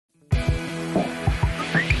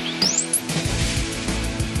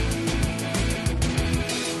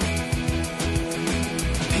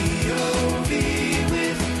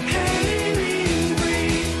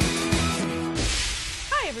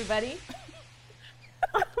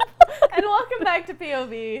And welcome back to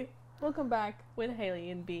POV Welcome back. with Haley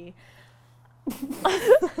and B.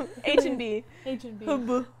 H and B. H and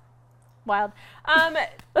B. Wild.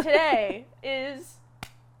 Today is,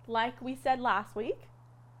 like we said last week,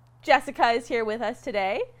 Jessica is here with us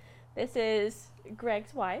today. This is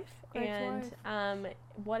Greg's wife.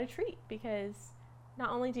 What a treat, because not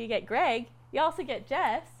only do you get Greg, you also get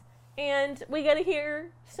Jess, and we get to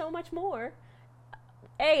hear so much more.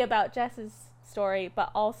 About Jess's story,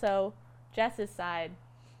 but also Jess's side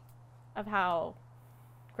of how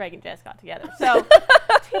Greg and Jess got together. So,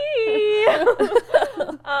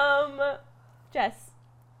 Jess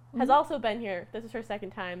has also been here. This is her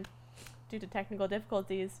second time due to technical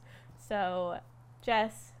difficulties. So,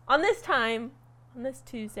 Jess, on this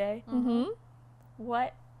Tuesday,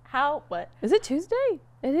 what? Is it Tuesday?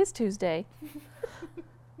 It is Tuesday.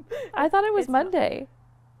 I thought it was Monday.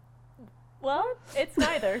 Well, it's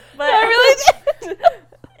neither. But I really did.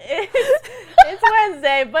 it's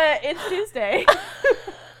Wednesday, but it's Tuesday.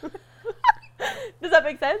 Does that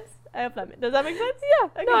make sense? I hope does that make sense? Yeah.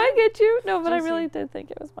 Okay. No, I get you. No, but Juicy. I really did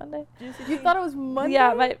think it was Monday. You thought it was Monday?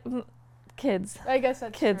 Yeah, my kids. I guess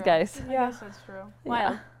that's Kids, true. guys. I guess that's true.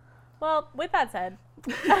 Wild. Well, with that said,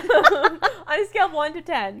 on a scale of 1 to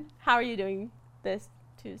 10, how are you doing this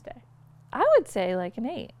Tuesday? I would say like an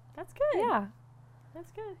 8. That's good. Yeah.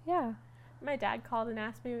 That's good. Yeah. My dad called and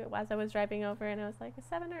asked me as I was driving over, and I was like, a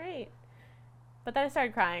 7 or 8. But then I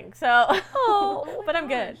started crying, so. Oh, but I'm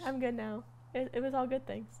good. I'm good now. It was all good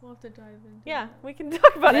things. We'll have to dive into Yeah, that. we can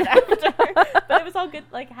talk about it after. But it was all good,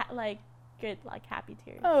 good, happy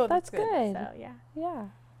tears. Oh, that's good. So, yeah. Yeah.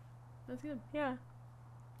 That's good. Yeah.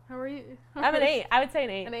 How are you? I'm an 8. I would say an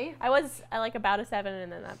 8. An 8? I was about a 7,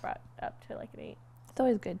 and then I brought up to an 8. It's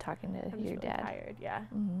always good talking to I'm your just really dad. tired, yeah.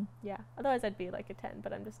 Mm-hmm. Yeah. Otherwise, I'd be like a 10,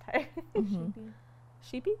 but I'm just tired. Mm-hmm.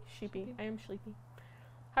 Sheepy? Sheepy. I am sleepy.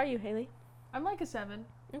 How are you, Haley? I'm like a 7.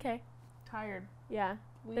 Okay. Tired. Yeah.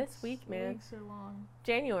 This week, man. Weeks are long.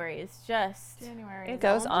 January is just... January. It It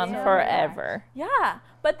goes on January. forever. Yeah.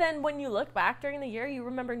 But then when you look back during the year, you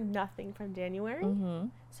remember nothing from January. Mm-hmm.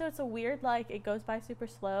 So it's a weird, it goes by super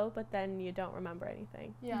slow, but then you don't remember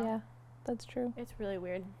anything. Yeah. That's true. It's really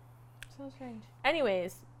weird. So strange.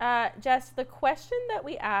 Anyways, Jess, the question that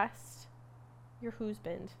we asked your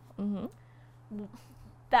husband, Mm-hmm.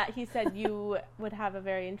 that he said you would have a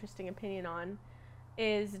very interesting opinion on,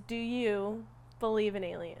 is, do you believe in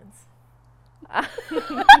aliens?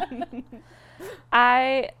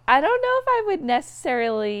 I don't know if I would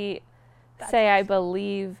necessarily say I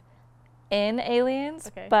believe in aliens,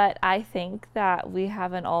 Okay. but I think that we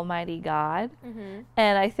have an almighty God, Mm-hmm.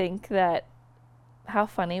 and I think that how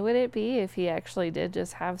funny would it be if he actually did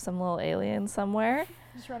just have some little alien somewhere?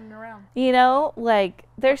 Just running around. You know, like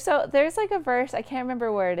there's like a verse, I can't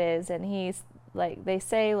remember where it is, and he's like, they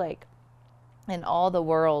say like in all the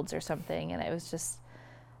worlds or something, and it was just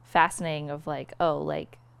fascinating of like, oh,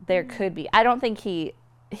 like there could be. I don't think he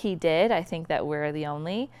did. I think that we're the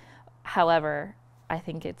only. However, I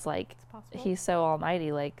think it's like It's possible. he's so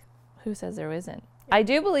almighty, like who says there isn't? I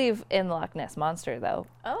do believe in the Loch Ness Monster though,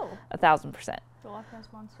 Oh. 1,000%. The Loch Ness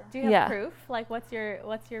Monster. Do you have Yeah. proof? Like, what's your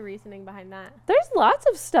reasoning behind that? There's lots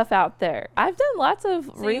of stuff out there. I've done lots of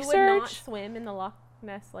So research. you would not swim in the Loch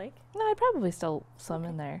Ness Lake? No, I'd probably still swim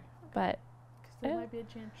in there, but Because there Yeah. might be a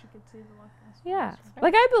chance you could see the Loch Ness yeah, Monster.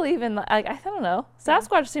 like I believe in I don't know.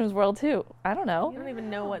 Sasquatch seems real too. I don't know. You don't even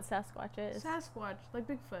know what Sasquatch is. Sasquatch, like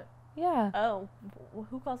Bigfoot. Yeah, Oh,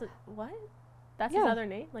 who calls it what? That's Yeah. his other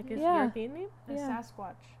name? Like his Yeah. European name? A Yeah.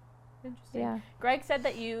 Sasquatch. Interesting. yeah. Greg said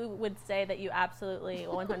that you would say that you absolutely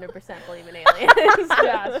 100% believe in aliens.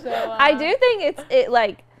 Yeah, so I do think it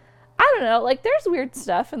like I don't know, like there's weird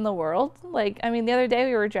stuff in the world. Like I mean, the other day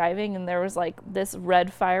we were driving and there was like this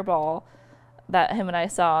red fireball that him and I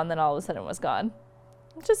saw, and then all of a sudden it was gone.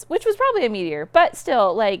 Which was probably a meteor, but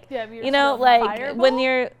still, like Yeah, but you're you know, still like fireball? when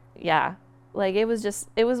you're like it was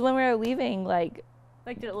when we were leaving, like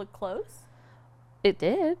Like, did it look close? it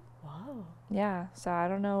did. Whoa. Yeah, so I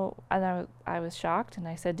don't know. And I was shocked, and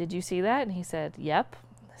I said, "Did you see that?" And he said, "Yep."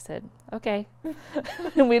 I said, "Okay,"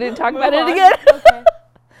 and we didn't talk about it on. again. Okay.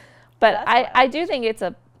 But That's I wild. do think it's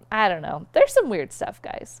I don't know. There's some weird stuff,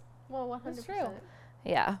 guys. Well, 100%. That's true.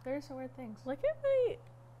 Yeah. There's some weird things. Look at me.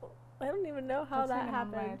 I don't even know how That's that hanging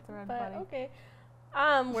on my happened. thread, But buddy.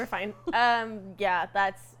 okay. We're fine. Yeah,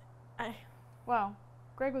 Wow.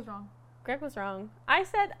 Greg was wrong. Greg was wrong. I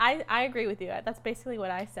said, I agree with you. That's basically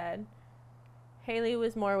what I said. Haley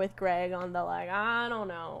was more with Greg on the, I don't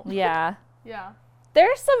know. Yeah. Yeah.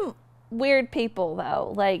 There's some weird people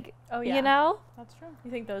though. Like Oh, yeah. You know? That's true.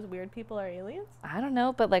 You think those weird people are aliens? I don't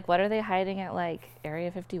know, but like, what are they hiding at like Area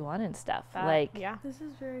 51 and stuff? Like, Yeah. This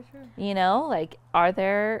is very true. you know, like, are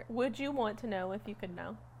there? Would you want to know if you could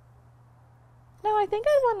know? No, I think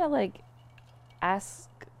I want to like ask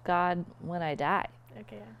God when I die.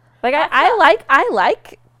 Okay. Yeah. Like, That's I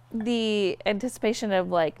like the anticipation of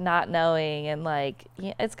like not knowing, and like,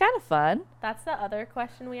 yeah, it's kind of fun. That's the other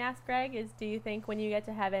question we asked Greg is, do you think when you get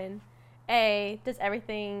to heaven, A, does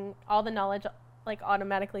everything, all the knowledge like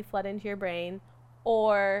automatically flood into your brain,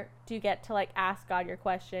 or do you get to like ask God your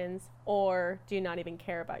questions, or do you not even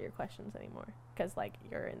care about your questions anymore because like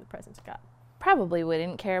you're in the presence of God? Probably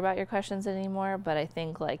wouldn't care about your questions anymore, but I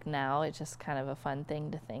think like now it's just kind of a fun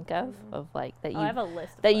thing to think of like that I have a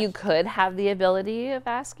list of that you questions. could have the ability of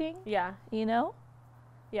asking, Yeah. you know?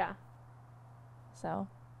 Yeah. So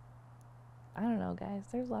I don't know, guys.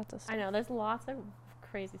 There's lots of stuff. I know. There's lots of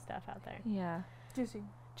crazy stuff out there. Yeah. Juicy.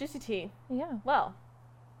 Juicy tea. Yeah. Well,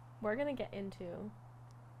 we're going to get into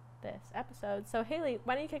this episode. So, Haley,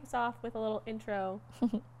 why don't you kick us off with a little intro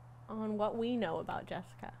on what we know about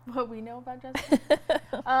Jessica? What we know about Jessica?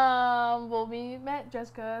 Well, we met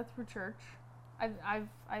Jessica through church.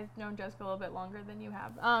 I've known Jessica a little bit longer than you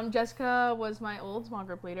have. Jessica was my old small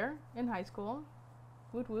group leader in high school.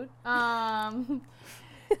 Woot woot.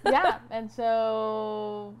 Yeah, and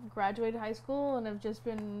so graduated high school and have just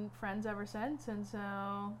been friends ever since, and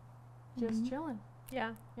so just chilling.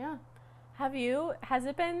 Yeah. Yeah. Has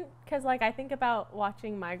it been, because like I think about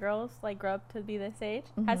watching my girls like grow up to be this age.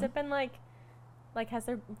 Has it been like has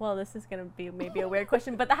there, well, this is going to be maybe a weird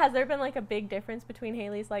question, but has there been like a big difference between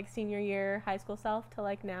Haley's like senior year high school self to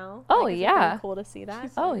like now? Oh, Like, is it yeah. really cool to see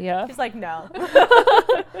that. Oh yeah. She's like, no.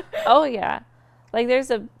 Oh yeah. Like there's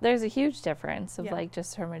a huge difference of Yeah. like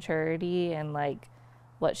just her maturity, and like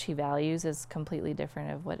what she values is completely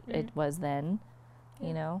different of what it was then,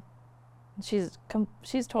 you know. She's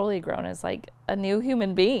totally grown as like a new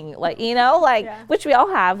human being, like, you know, like Yeah. which we all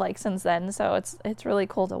have like since then. So it's really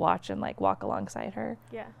cool to watch and like walk alongside her.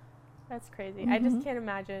 Yeah. That's crazy. I just can't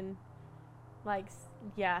imagine like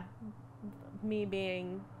me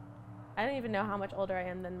being, I don't even know how much older I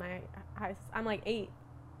am than my I'm like 8,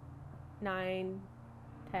 9,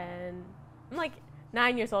 10. I'm like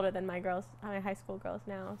 9 years older than my high school girls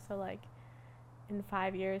now. So like in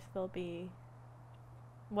 5 years they'll be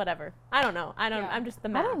whatever. I don't know. Yeah. I'm just the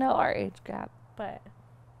math. I don't know our age gap. But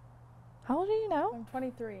How old are you now? I'm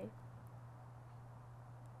 23.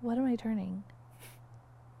 What am I turning?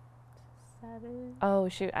 7. Oh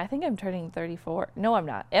shoot, I think I'm turning 34. No, I'm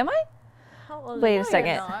not. Am I? How old Wait are a you?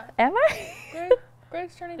 second. not. Am I?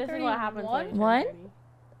 Greg's turning This 31. is what happens when you turn One? 30.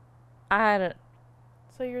 I don't.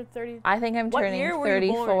 So you're 30. I think I'm What turning year were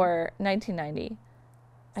you 34. born? 1990. So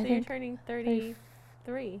I you're think turning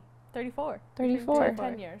 33, 34. 34.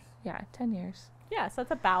 10 years. Yeah, 10 years. Yeah, so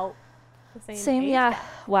it's about the same. Same, age yeah.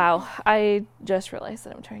 gap. Wow, I just realized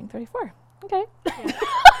that I'm turning 34. Okay.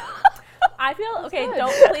 I feel okay. good.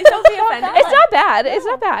 Please don't be offended. It's not bad. It's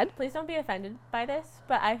not bad. Please don't be offended by this,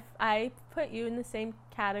 but I put you in the same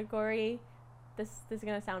category. This is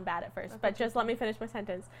gonna sound bad at first, but just let me finish my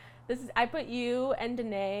sentence. I put you and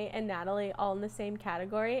Danae and Natalie all in the same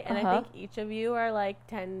category, and I think each of you are like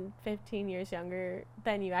 10, 15 years younger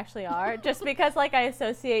than you actually are, just because like I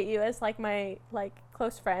associate you as like my like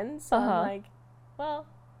close friends. So I'm like, well,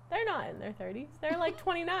 they're not in their 30s. They're like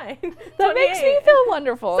 29. That makes me feel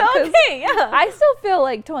wonderful. So 'cause okay, yeah. I still feel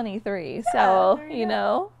like 23. So, there you you go.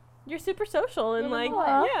 know. You're super social and like, Living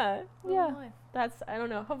life. yeah. Yeah. That's, I don't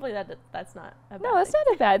know. Hopefully that's not a bad No, that's thing.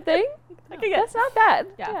 not a bad thing. Okay, good. That's not bad.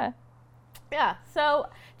 Yeah. Yeah. Yeah. So,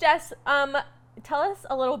 Jess, tell us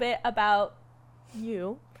a little bit about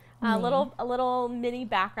you. A little mini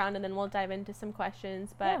background, and then we'll dive into some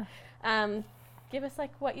questions. But give us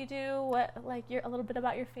like what you do, a little bit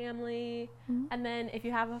about your family, and then if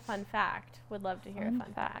you have a fun fact, would love to hear a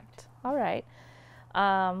fun fact. All right.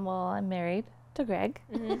 Well, I'm married to Greg,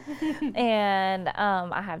 and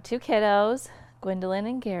I have 2 kiddos, Gwendolyn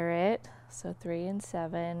and Garrett, so 3 and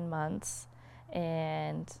 7 months,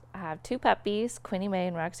 and I have 2 puppies, Quinny Mae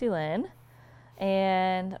and Roxy Lynn,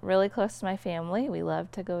 and really close to my family. We love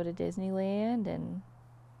to go to Disneyland and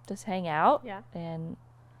just hang out. Yeah. And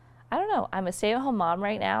I don't know, I'm a stay-at-home mom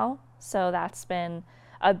right now, so that's been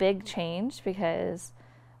a big change because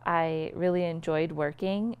I really enjoyed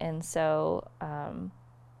working, and so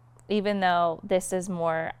even though this is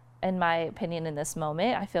more, in my opinion, in this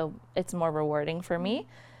moment, I feel it's more rewarding for me.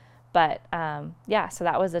 But yeah, so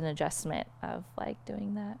that was an adjustment of like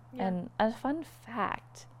doing that. Yeah. And a fun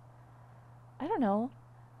fact, I don't know.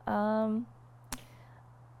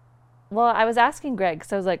 well, I was asking Greg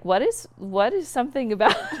because I was like, what is something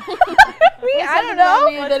about me? I don't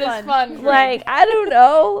know. That is fun. Like, I don't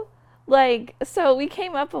know. Like, so we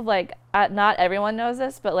came up with like, not everyone knows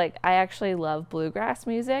this, but like, I actually love bluegrass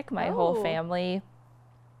music. My whole family,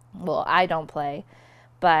 well, I don't play,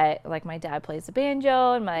 but like my dad plays the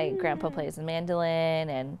banjo and my grandpa plays the mandolin,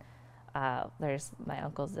 and there's my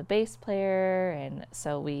uncle's the bass player, and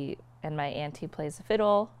so and my auntie plays the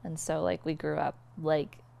fiddle, and so like we grew up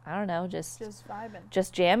like, I don't know, just vibing,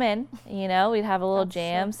 just jamming, you know. We'd have a little That's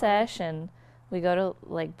jam so fun. sesh, and we go to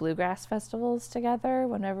like bluegrass festivals together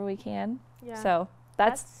whenever we can. Yeah. So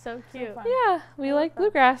that's so cute. So fun. yeah, we I like love that.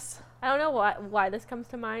 bluegrass. I don't know why this comes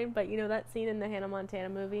to mind, but you know that scene in the Hannah Montana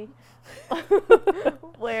movie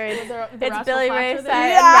where it's Rascal Billy Flatts Ray are Cyrus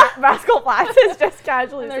there? and Rascal Flatts is just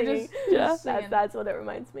casually And they're singing. just Yeah. singing. That's what it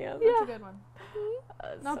reminds me of. That's a good one.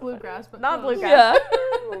 It's Not so bluegrass, funny. but Not close. bluegrass.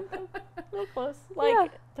 Yeah. A little close. Like Yeah.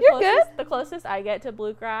 the You're closest, the closest I get to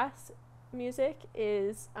bluegrass music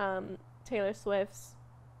is Taylor Swift's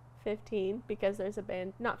 15 because there's a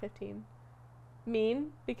band. Not 15.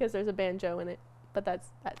 Mean because there's a banjo in it. But that's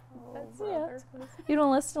Yeah. You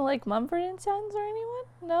don't listen to like Mumford and Sons or anyone?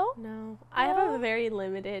 No? No, I have a very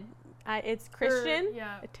limited. It's Christian,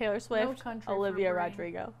 Taylor Swift, country Olivia for Brie.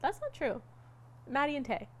 Rodrigo. That's not true. Maddie and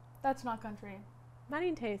Tay. That's not country. Maddie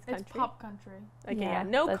and Tay is country. It's pop country. Okay, Yeah,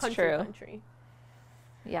 no that's country true. country.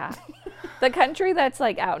 Yeah. The country that's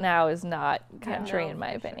like out now is not Yeah, country no, in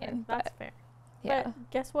my for sure. opinion. That's But fair. yeah.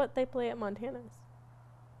 But guess what they play at Montana's?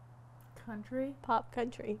 Country? Pop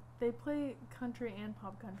country. They play country and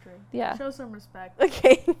pop country. Yeah. Show some respect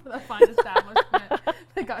Okay. for the fine establishment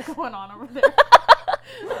they got going on over there.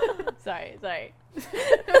 sorry.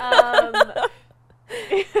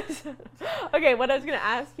 Okay, what I was gonna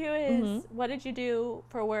ask you is, what did you do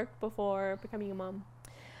for work before becoming a mom?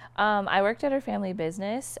 I worked at our family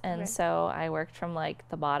business, and Okay. so I worked from like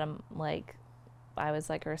the bottom, like I was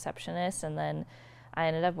like a receptionist, and then I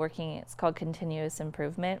ended up working, it's called continuous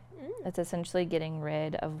improvement. It's essentially getting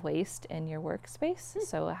rid of waste in your workspace,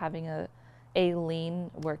 so having a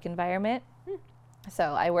lean work environment.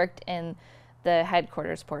 So I worked in the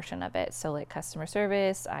headquarters portion of it, so like customer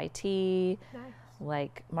service, IT, Nice.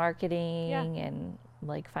 like marketing and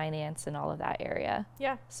like finance and all of that area.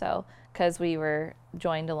 Yeah. So, because we were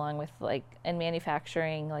joined along with like in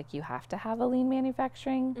manufacturing, like you have to have a lean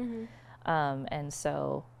manufacturing. And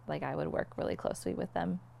so like I would work really closely with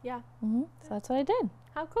them. Yeah. So that's what I did.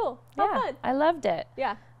 How cool. How Yeah. fun. I loved it.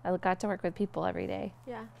 Yeah. I got to work with people every day.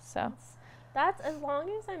 Yeah. So, That's as long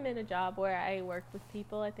as I'm in a job where I work with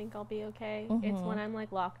people, I think I'll be okay. It's when I'm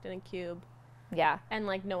like locked in a cube yeah. and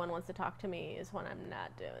like no one wants to talk to me is when I'm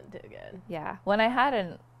not doing too good. Yeah. When I had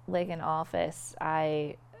an office,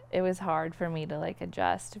 it was hard for me to like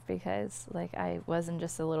adjust because like I wasn't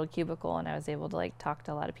just a little cubicle, and I was able to like talk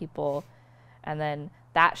to a lot of people, and then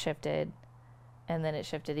that shifted, and then it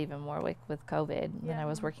shifted even more with COVID. And then I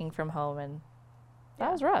was working from home, and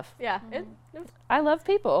that was rough. Yeah. It was, I love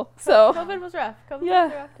people. So COVID was rough. COVID Yeah,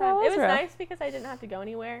 was a rough that time. was It was rough. nice because I didn't have to go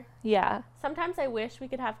anywhere. yeah, Sometimes I wish we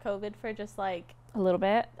could have COVID for just like a little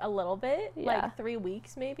bit. a little bit, Yeah. like 3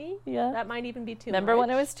 weeks maybe. Yeah. That might even be too Remember much. when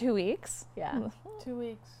it was 2 weeks? Yeah. 2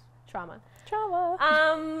 weeks. Trauma.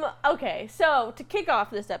 Trauma. Okay, so to kick off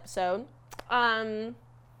this episode,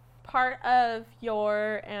 part of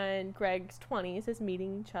your and Greg's 20s is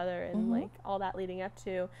meeting each other and like all that leading up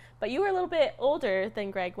to. But you were a little bit older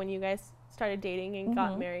than Greg when you guys started dating and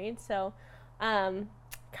got married. So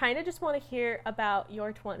kind of just want to hear about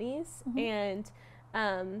your 20s and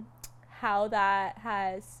how that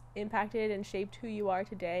has impacted and shaped who you are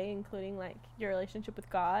today, including like your relationship with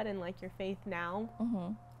God and like your faith now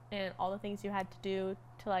and all the things you had to do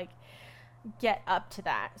to like get up to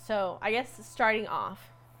that. So I guess starting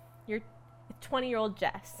off, you're 20-year-old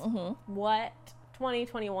Jess. What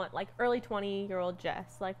 2021, like early 20-year-old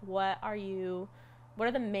Jess, like what are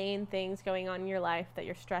the main things going on in your life that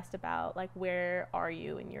you're stressed about? Like where are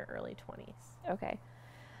you in your early 20s? Okay.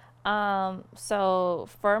 So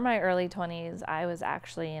for my early 20s, I was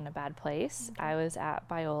actually in a bad place. I was at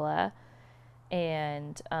Biola,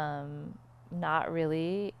 and not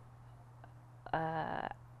really, I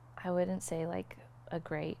wouldn't say like a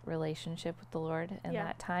great relationship with the Lord in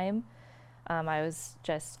that time. I was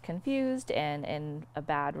just confused and in a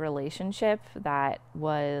bad relationship that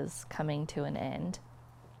was coming to an end.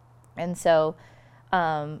 And so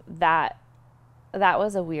that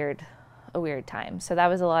was a weird time. So that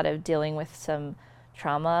was a lot of dealing with some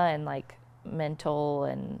trauma and like mental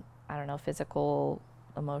and I don't know, physical,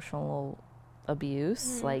 emotional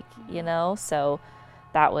abuse, like, you know, so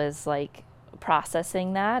that was like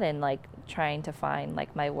processing that and like trying to find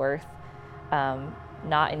like my worth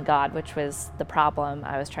not in God, which was the problem.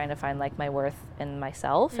 I was trying to find like my worth in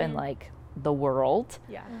myself and like the world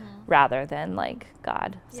rather than like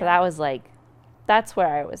God. So that was like, that's where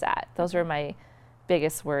I was at. Those were my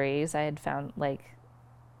biggest worries. I had found like,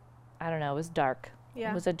 I don't know, it was dark.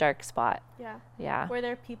 Yeah. It was a dark spot. Yeah. Yeah. Were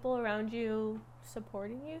there people around you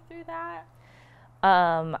supporting you through that?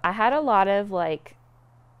 I had a lot of like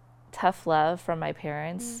tough love from my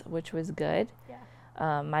parents, which was good.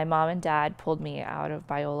 Yeah. My mom and dad pulled me out of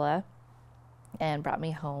Biola and brought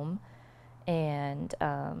me home. And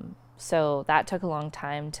so that took a long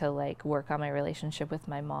time to like work on my relationship with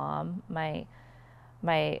my mom, my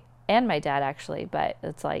and my dad actually, but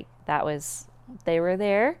it's like they were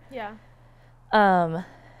there. Yeah.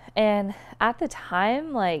 And at the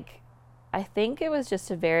time, like, I think it was just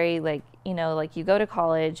a very like, you know, like you go to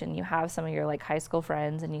college and you have some of your like high school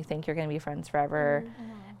friends and you think you're going to be friends forever.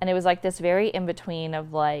 And it was like this very in between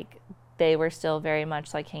of like, they were still very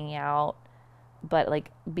much like hanging out, but like,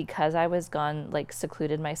 because I was gone, like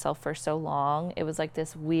secluded myself for so long, it was like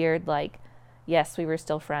this weird, like, yes, we were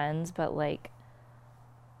still friends, but like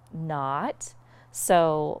not.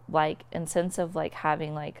 So like, in sense of like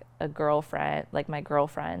having like a girlfriend, like my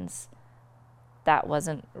girlfriends, that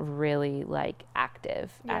wasn't really like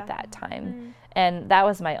active at that time. And that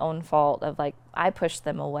was my own fault of like, I pushed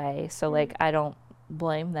them away. So like, I don't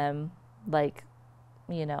blame them, like,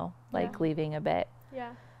 you know, like leaving a bit.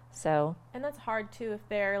 Yeah. So. And that's hard too if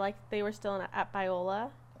they're like, they were still at Biola.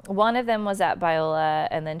 One of them was at Biola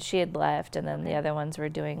and then she had left and then the other ones were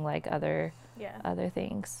doing like other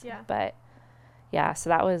things. Yeah. But yeah, so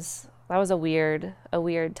that was a weird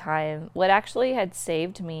time. What actually had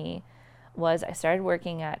saved me was I started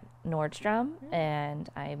working at Nordstrom and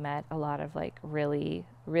I met a lot of like really,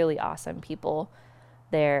 really awesome people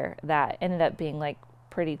there that ended up being like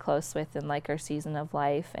pretty close with in like our season of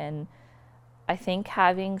life. And I think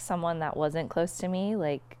having someone that wasn't close to me,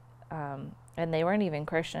 like, and they weren't even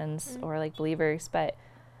Christians or like believers, but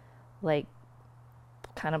like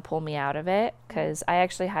kind of pull me out of it, because I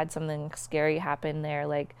actually had something scary happen there.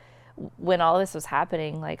 Like when all this was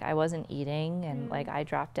happening, like I wasn't eating and like I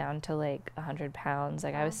dropped down to like 100 pounds.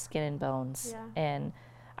 Like I was skin and bones and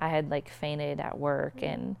I had like fainted at work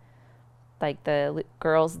and like the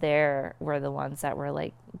girls there were the ones that were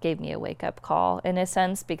like, gave me a wake up call in a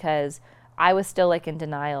sense, because I was still like in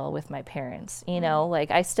denial with my parents, you know, like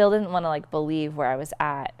I still didn't want to like believe where I was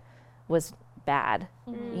at was bad,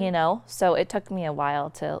 you know? So it took me a while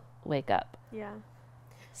to wake up. Yeah.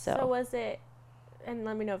 So was it, and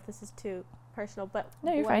let me know if this is too personal, but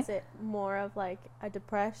no, you're was fine. it more of like a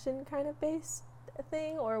depression kind of based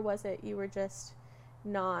thing, or was it you were just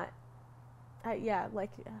not,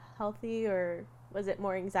 like healthy, or was it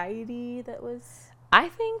more anxiety that was? I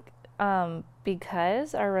think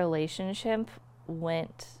because our relationship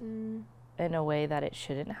went in a way that it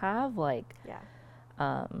shouldn't have, like,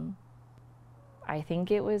 I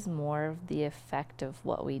think it was more of the effect of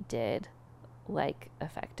what we did, like,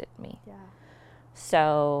 affected me. Yeah.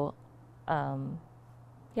 So,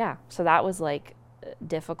 so that was, like,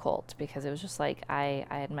 difficult, because it was just, like, I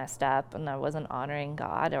had messed up, and I wasn't honoring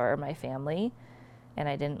God or my family, and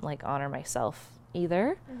I didn't, like, honor myself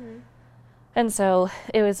either. And so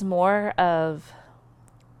it was more of,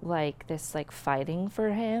 like, this, like, fighting for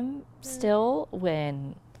him still,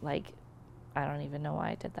 when, like, I don't even know why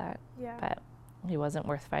I did that. Yeah. But he wasn't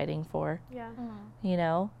worth fighting for. Yeah. You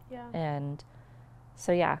know? Yeah. And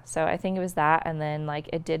so, so I think it was that. And then, like,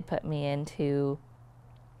 it did put me into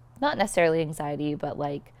not necessarily anxiety, but,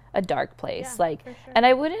 like, a dark place. Yeah, like, for sure. and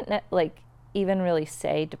I wouldn't, like, even really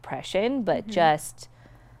say depression, but just,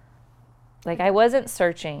 like, I wasn't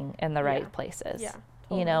searching in the right places. Yeah.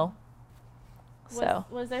 You know? So.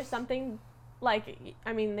 Was there something, like,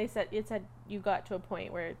 I mean, it said you got to a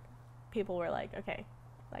point where people were like, okay,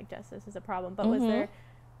 like, Jess, this is a problem. But was there,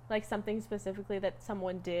 like, something specifically that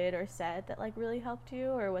someone did or said that, like, really helped you?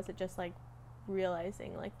 Or was it just, like,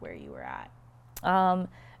 realizing, like, where you were at?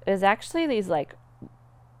 It was actually these, like,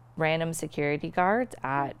 random security guards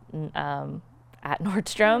at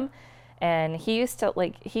Nordstrom. And he used to,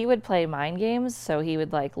 like, he would play mind games. So he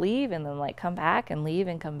would, like, leave and then, like, come back and leave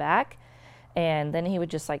and come back. And then he would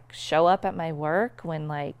just, like, show up at my work when,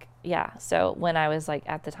 like, so when I was, like,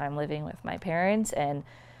 at the time living with my parents, and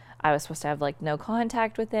I was supposed to have, like, no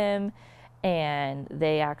contact with him, and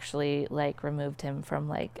they actually, like, removed him from,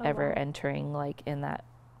 like, ever entering, like, in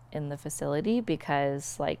the facility,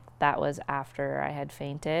 because, like, that was after I had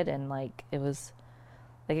fainted, and, like, it was,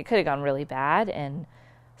 like, it could have gone really bad, and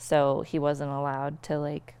so he wasn't allowed to,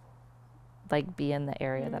 like be in the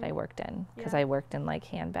area that I worked in, because I worked in, like,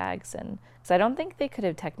 handbags, and because I don't think they could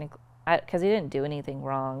have because he didn't do anything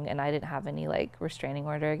wrong, and I didn't have any like restraining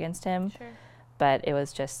order against him. Sure. But it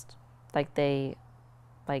was just like I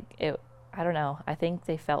don't know. I think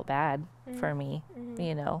they felt bad for me,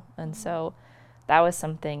 you know, and so that was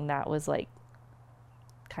something that was like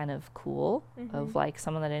kind of cool of like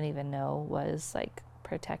someone that I didn't even know was like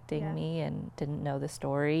protecting me and didn't know the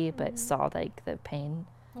story, but saw like the pain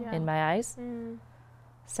in my eyes.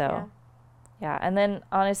 So, yeah. And then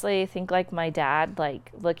honestly, I think like my dad,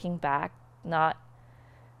 like looking back, not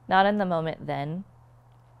in the moment then,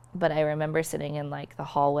 but I remember sitting in like the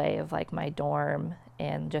hallway of like my dorm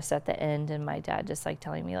and just at the end, and my dad just like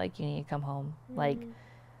telling me like, you need to come home. Like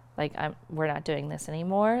we're not doing this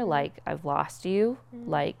anymore. Like I've lost you.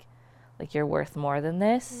 Like you're worth more than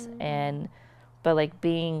this. But like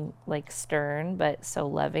being like stern, but so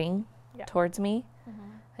loving towards me.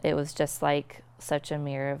 It was just like such a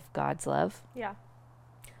mirror of God's love. Yeah.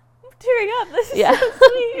 I'm tearing up. This is so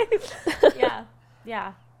sweet.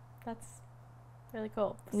 Yeah. That's really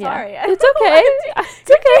cool. Sorry. It's okay.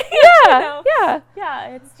 It's okay.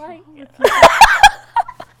 Yeah, it's like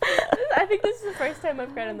I think this is the first time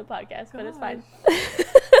I've cried on the podcast, but it's fine.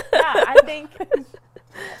 I think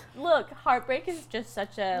look, heartbreak is just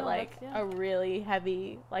such a a really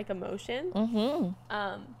heavy like emotion.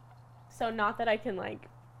 So not that I can like,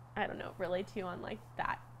 I don't know, relate to you on like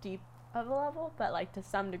that deep of a level, but like to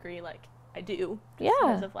some degree like I do. Just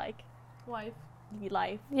because of like life.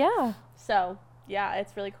 Yeah. So yeah,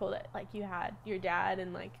 it's really cool that like you had your dad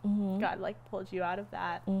and like God like pulled you out of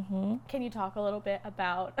that. Can you talk a little bit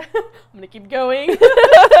about I'm gonna keep going.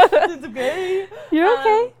 It's okay. You're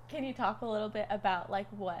okay. Can you talk a little bit about like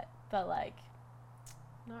what the like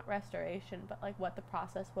not restoration, but like what the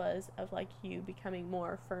process was of like you becoming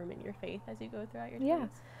more firm in your faith as you go throughout your days?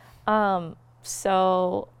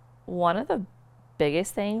 So one of the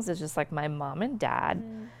biggest things is just like my mom and dad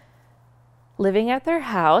living at their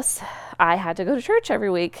house. I had to go to church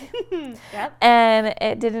every week. And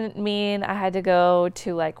it didn't mean I had to go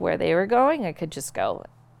to like where they were going. I could just go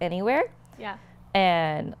anywhere.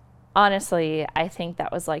 And honestly, I think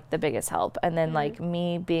that was like the biggest help. And then like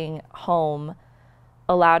me being home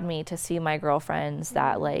allowed me to see my girlfriends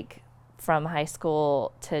that like from high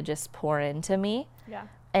school to just pour into me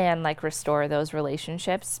and like restore those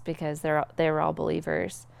relationships because they were all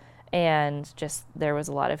believers, and just there was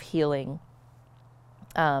a lot of healing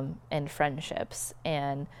and friendships.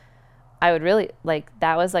 And I would really like,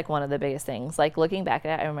 that was like one of the biggest things. Like looking back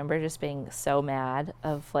at it, I remember just being so mad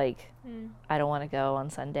of like, I don't want to go on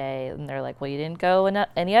Sunday. And they're like, well, you didn't go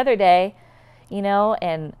any other day, you know?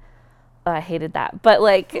 And I hated that. But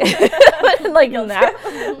like,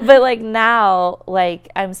 now, like,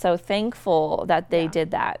 I'm so thankful that they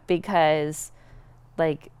did that, because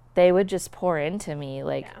like they would just pour into me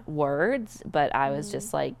like words, but I was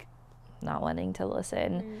just like not wanting to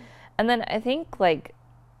listen. And then I think like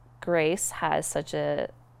Grace has such a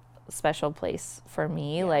special place for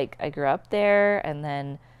me. Like I grew up there, and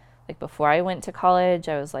then like before I went to college,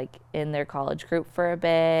 I was like in their college group for a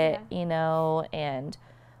bit, you know, and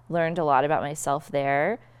learned a lot about myself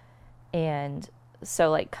there. And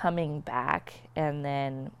so like coming back, and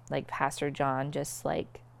then like Pastor John just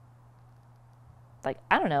like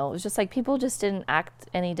I don't know, it was just like people just didn't act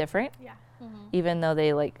any different. Even though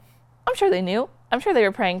they like, I'm sure they knew. I'm sure they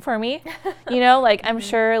were praying for me. You know, like I'm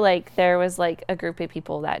sure like there was like a group of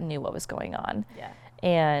people that knew what was going on.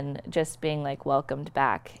 And just being like welcomed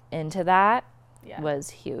back into that was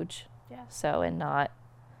huge. So, and not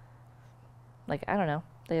like, I don't know,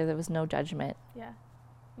 there was no judgment.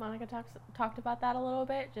 Monica talked about that a little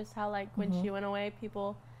bit, just how like when she went away,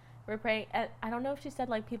 people were praying. I don't know if she said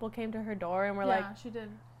like people came to her door and were like, she did.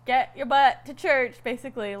 Get your butt to church,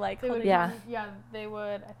 basically. Like they would, they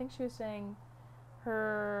would. I think she was saying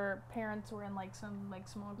her parents were in like some like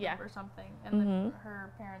small group or something, and then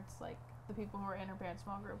her parents, like the people who were in her parents'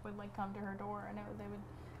 small group, would like come to her door, and they would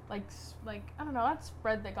like I don't know, not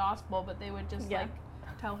spread the gospel, but they would just like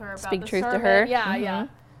tell her about speak the truth sermon. to her. Yeah.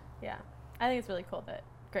 I think it's really cool that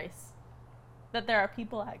there are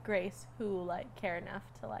people at Grace who like care enough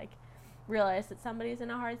to like realize that somebody's in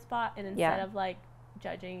a hard spot, and instead of like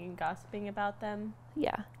judging and gossiping about them.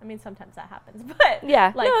 I mean, sometimes that happens, but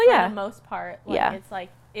like for the most part, like it's like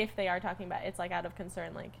if they are talking about it, it's like out of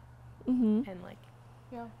concern, like and like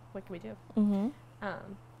what can we do? So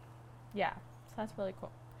that's really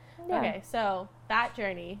cool. Okay, so that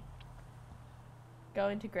journey,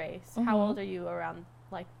 going to Grace, how old are you around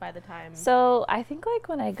like by the time? So I think like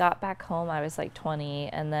when I got back home, I was like 20,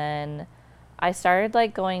 and then I started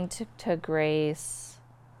like going to Grace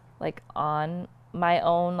like on my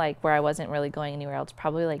own, like where I wasn't really going anywhere else,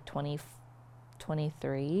 probably like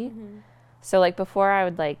 23. So like before I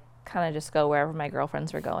would like kind of just go wherever my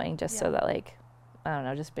girlfriends were going just so that like, I don't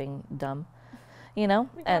know, just being dumb, you know?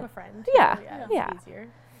 We have a friend. Yeah. It's easier.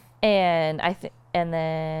 And and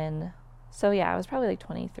then, so yeah, I was probably like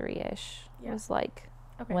 23-ish. It was like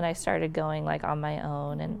when I started going like on my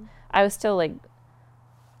own, and I was still like,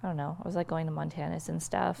 I don't know, I was like going to Montana's and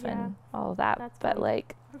stuff and all of that. That's but fun.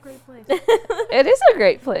 like, A great place. it is a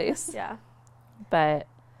great place. Yeah. But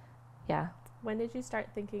yeah. When did you start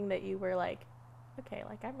thinking that you were like, okay,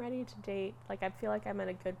 like I'm ready to date? Like I feel like I'm in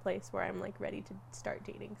a good place where I'm like ready to start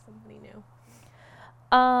dating somebody new.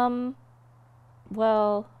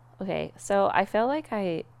 Well, okay, so I feel like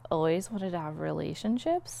I always wanted to have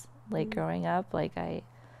relationships. Like growing up, like I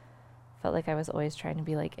felt like I was always trying to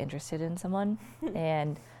be like interested in someone,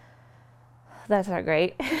 and that's not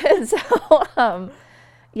great. And so,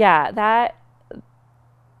 yeah, that,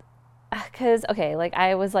 cause okay, like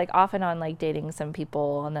I was like off and on like dating some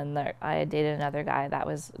people, and then I had dated another guy that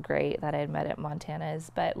was great that I had met at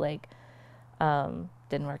Montana's, but like,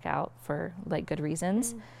 didn't work out for like good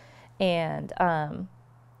reasons. And,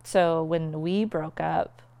 so when we broke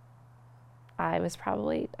up, I was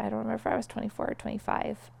probably, I don't remember if I was 24 or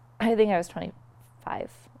 25. I think I was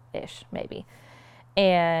 25-ish, maybe.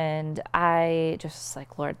 And I just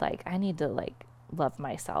like, Lord, like, I need to like love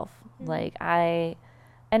myself. Like and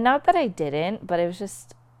not that I didn't, but it was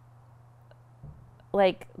just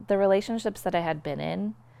like the relationships that I had been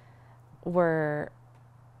in were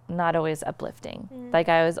not always uplifting. Like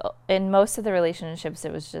I was in most of the relationships,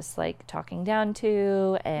 it was just like talking down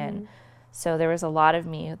to, and so there was a lot of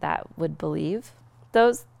me that would believe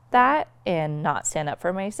that and not stand up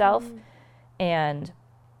for myself. And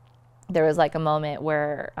there was like a moment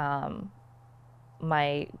where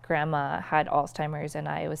my grandma had Alzheimer's, and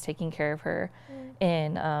I was taking care of her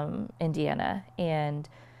in Indiana, and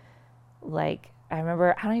like I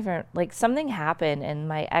remember, I don't even, like something happened, and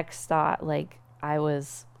my ex thought like I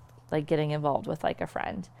was like getting involved with like a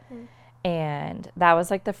friend. And that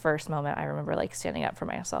was like the first moment I remember like standing up for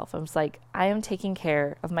myself. I was like, I am taking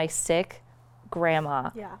care of my sick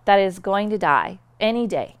grandma that is going to die any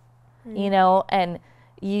day, you know, and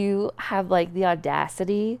you have like the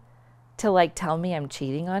audacity to like tell me I'm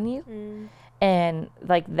cheating on you. And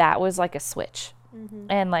like that was like a switch.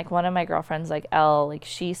 And like one of my girlfriends, like Elle, like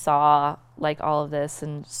she saw like all of this,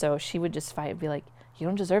 and so she would just fight and be like, you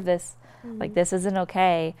don't deserve this. Like this isn't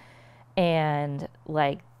okay. And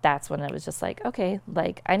like that's when it was just like, okay,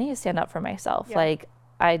 like I need to stand up for myself. Like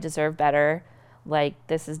I deserve better. Like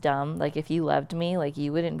this is dumb. Like if you loved me, like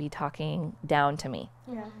you wouldn't be talking down to me.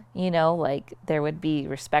 You know, like there would be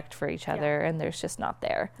respect for each other, and there's just not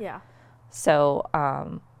there. So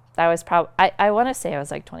that was probably, I want to say I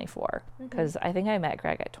was like 24, because I think I met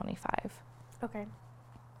Greg at 25. Okay.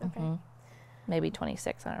 Maybe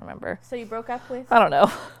 26, I don't remember. So you broke up with, I don't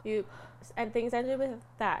know. and things ended with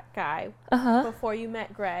that guy. Before you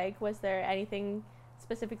met Greg, was there anything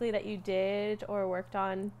specifically that you did or worked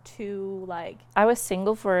on to like? I was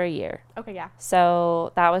single for a year. Okay, yeah.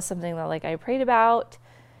 So that was something that like I prayed about,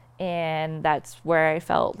 and that's where I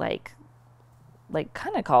felt like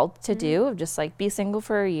kind of called to do, of just like be single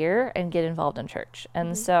for a year and get involved in church.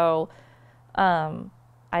 And so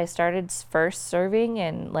I started first serving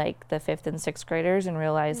in like the 5th and 6th graders and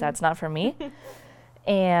realized that's not for me.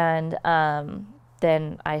 And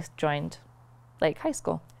then I joined like high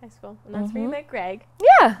school. And that's where you met Greg.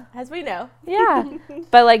 Yeah. As we know. Yeah.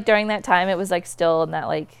 But like during that time, it was like still in that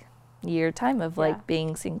like year time of like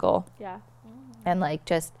being single. And like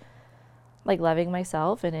just like loving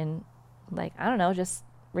myself, and in like, I don't know, just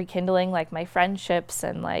rekindling like my friendships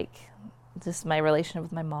and like just my relationship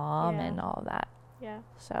with my mom and all of that.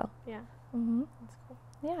 So. That's cool.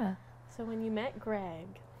 Yeah. So when you met Greg.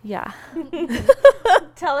 Yeah.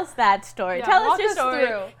 Tell us that story. Yeah, Tell us walk your us story.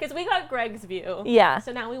 through. Because we got Greg's view. Yeah.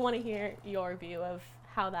 So now we want to hear your view of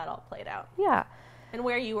how that all played out. Yeah. And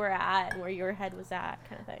where you were at and where your head was at,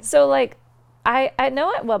 kind of thing. So like I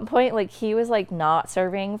know at one point like he was like not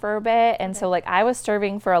serving for a bit, and so like I was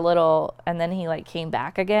serving for a little, and then he like came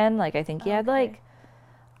back again. Like I think he had like,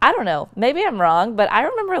 I don't know, maybe I'm wrong, but I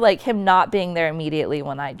remember like him not being there immediately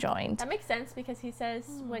when I joined. That makes sense, because he says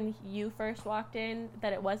when you first walked in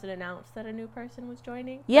that it wasn't announced that a new person was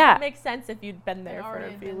joining. Yeah. It makes sense if you'd been there for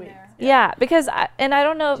a few weeks. Yeah, because I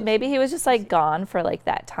don't know, maybe he was just like gone for like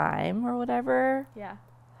that time or whatever. Yeah.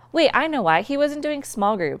 Wait, I know why. He wasn't doing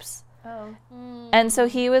small groups. Oh. And so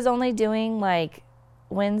he was only doing like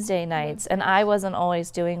Wednesday nights, and I wasn't always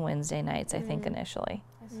doing Wednesday nights, I think initially.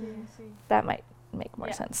 I see. That might make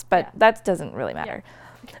more sense, but that doesn't really matter.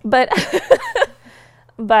 But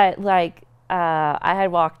but like I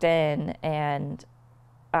had walked in, and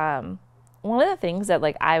one of the things that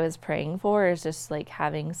like I was praying for is just like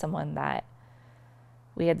having someone that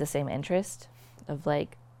we had the same interest of,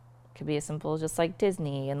 like, could be as simple as just like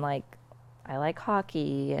Disney, and like I like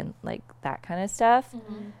hockey and like that kind of stuff.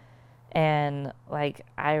 And like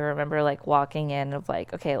I remember like walking in of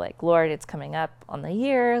like, okay, like, Lord, it's coming up on the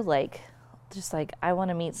year, like, just like I want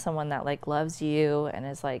to meet someone that like loves you and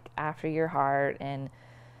is like after your heart, and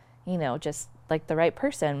you know, just like the right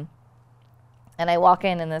person. And I walk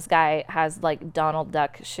in, and this guy has like Donald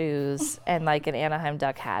Duck shoes and like an Anaheim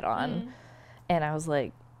Duck hat on. And I was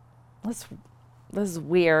like, this is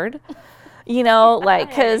weird, you know, like,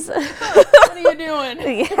 because What are you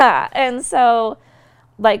doing? yeah. And so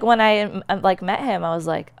like when I like met him, I was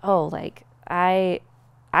like, oh, like I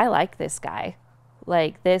like this guy,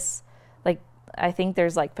 like this, like I think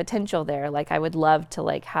there's like potential there, like I would love to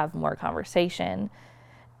like have more conversation.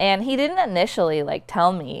 And he didn't initially like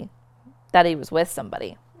tell me that he was with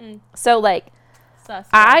somebody. So like Suspect.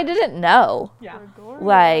 I didn't know, Yeah.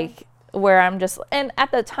 like, where I'm just, and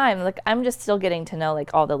at the time, like, I'm just still getting to know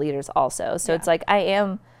like all the leaders also. So it's like I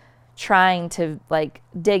am trying to like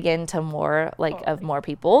dig into more like of more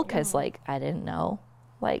people, because like I didn't know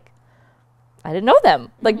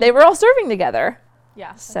them, like they were all serving together.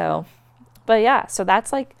 Yeah. So but yeah, so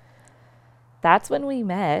that's when we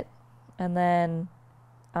met. And then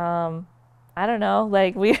I don't know,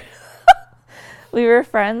 like we we were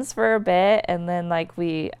friends for a bit, and then like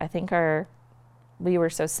we were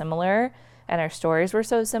so similar, and our stories were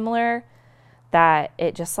so similar, that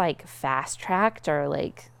it just like fast tracked our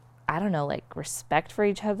like, I don't know, like respect for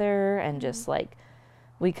each other, and just like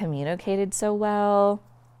we communicated so well.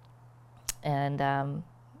 And I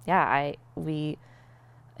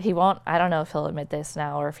don't know if he'll admit this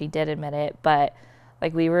now or if he did admit it, but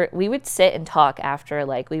like we would sit and talk after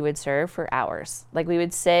like we would serve for hours. Like we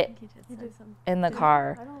would sit in the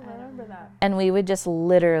car, I don't remember that. and we would just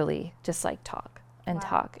literally just like talk and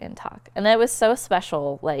talk and talk. And it was so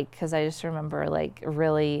special, like, because I just remember like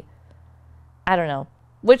really, I don't know,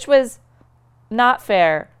 which was not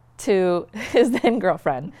fair to his then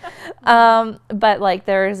girlfriend. But like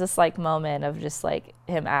there was this like moment of just like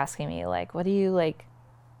him asking me like, what do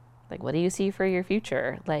you see for your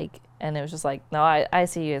future? Like, and it was just like, no, I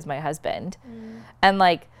see you as my husband. And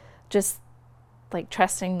like, just like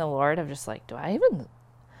trusting the Lord of just like, do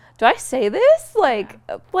I say this? Like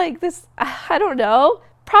this, I don't know.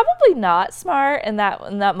 Probably not smart. In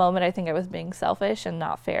that moment, I think I was being selfish and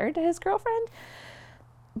not fair to his girlfriend,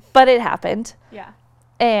 but it happened. Yeah.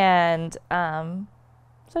 And,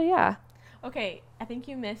 so yeah. Okay, I think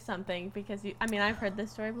you missed something, because I've heard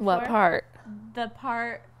this story before. What part? The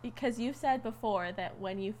part, because you said before that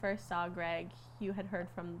when you first saw Greg, you had heard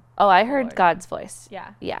from Oh, I the heard Lord. God's voice.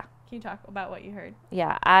 Yeah. Yeah. Can you talk about what you heard?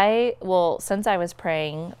 Yeah. Since I was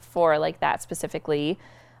praying for like that specifically,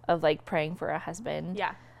 of like praying for a husband.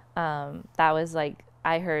 Yeah. That was like,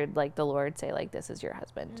 I heard like the Lord say like, this is your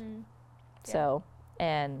husband. Yeah. So,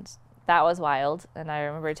 and that was wild. And I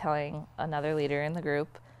remember telling another leader in the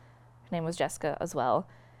group, her name was Jessica as well,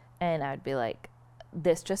 and I would be like,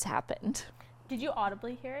 this just happened. Did you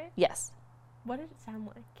audibly hear it? Yes. What did it sound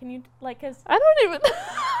like? Can you, like, because I don't even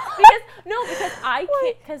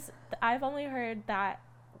because I've only heard that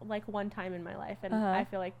like one time in my life, and I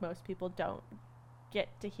feel like most people don't get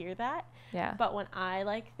to hear that. Yeah. But when I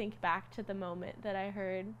like think back to the moment that I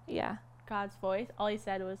heard God's voice, all he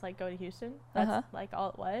said was like, go to Houston. That's like all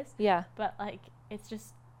it was. Yeah. But like it's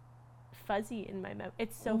just fuzzy in my memory.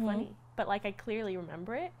 It's so funny, but like I clearly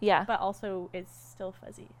remember it. Yeah. But also it's still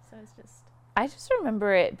fuzzy. So it's just. I just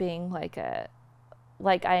remember it being like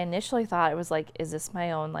I initially thought it was like, is this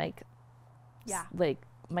my own like, like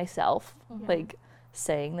myself, like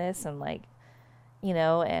saying this, and like, you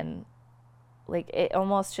know, and like it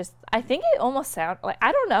almost just, I think it almost sounded like,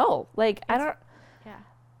 I don't know, like I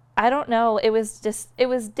don't know. It was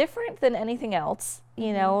different than anything else,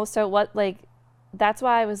 you know? So what, like, that's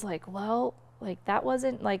why I was like, well, like that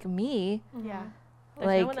wasn't like me. Yeah. There's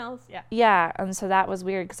like no one else. Yeah. Yeah. And so that was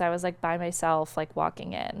weird, because I was like by myself, like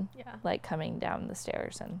walking in, like coming down the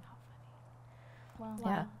stairs, and Wow.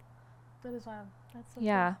 yeah. That is wild. That's so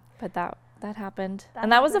Yeah. But that happened. That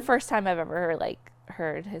And that was the happened. first time I've ever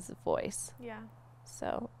heard his voice. cool. Yeah.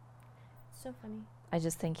 So It's so funny. I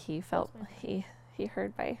just think he felt, my he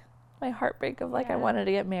heard my heartbreak of like, I Yeah. wanted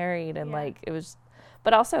to get married, and Yeah. like it was,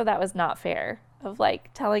 but also that was not fair of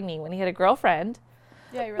like telling me when he had a girlfriend.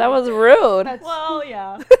 Yeah, you're That right. was rude. Well,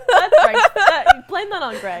 yeah. That's right. Blame that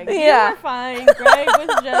on Greg. Yeah. You were fine. Greg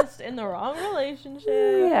was just in the wrong relationship.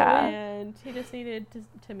 Yeah. And he just needed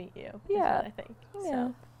to meet you. Is Yeah. what I think. Yeah.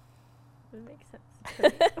 So, It makes sense.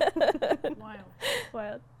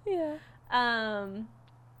 Wild. Yeah.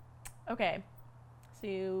 Okay.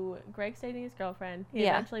 So Greg's dating his girlfriend. He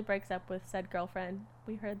Yeah. eventually breaks up with said girlfriend.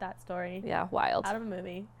 We heard that story. Yeah, wild. Out of a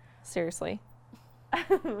movie. Seriously.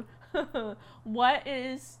 What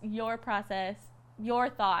is your process, your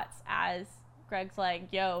thoughts as Greg's like,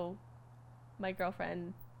 yo, my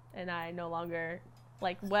girlfriend and I no longer,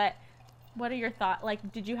 like, what are your thoughts?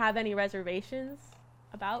 Like, did you have any reservations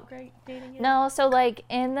about Greg dating him? No, so like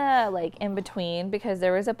in the like in between, because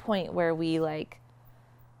there was a point where we like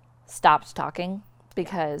stopped talking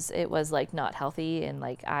because it was like not healthy, and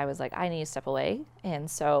like I was like I need to step away. And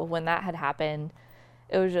so when that had happened,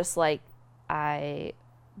 it was just like I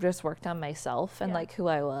just worked on myself and like who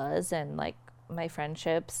I was and like my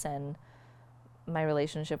friendships and my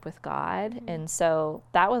relationship with God. And so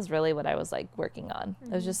that was really what I was like working on.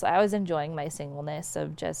 It was just I was enjoying my singleness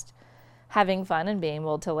of just having fun and being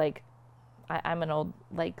able to like I'm an old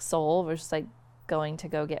like soul. We're just like going to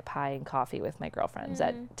go get pie and coffee with my girlfriends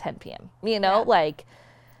at 10 p.m. You know, like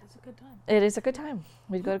It's a good time. it is a good time.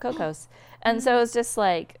 We'd go to Coco's. And so it's just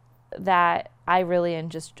like that I really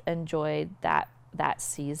just enjoyed that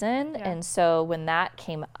season. And so when that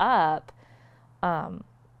came up,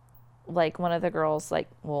 like one of the girls, like,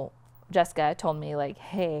 well, Jessica told me like,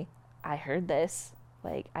 hey, I heard this.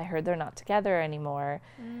 Like, I heard they're not together anymore.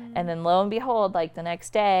 And then lo and behold, like the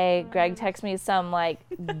next day, Greg texts me some like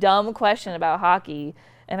dumb question about hockey.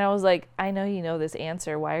 And I was like, I know you know this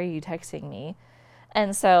answer. Why are you texting me?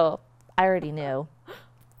 And so I already knew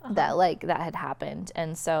that like that had happened.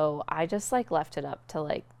 And so I just like left it up to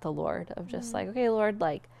like the Lord of just like, okay, Lord,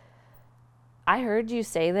 like I heard you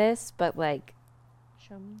say this, but like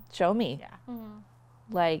show me. Yeah.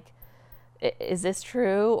 Like, is this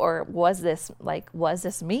true, or was this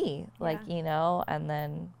me? Like, you know? And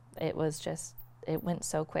then it went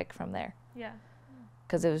so quick from there. Yeah.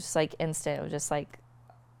 Because it was just like instant. It was just like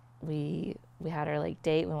we had our like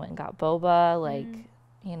date. We went and got boba, like,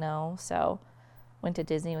 you know, so went to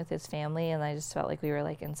Disney with his family, and I just felt like we were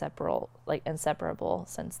like inseparable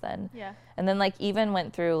since then. Yeah. And then like even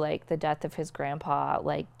went through like the death of his grandpa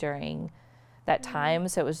like during that time.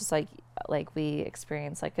 So it was just like we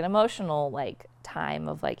experienced like an emotional like time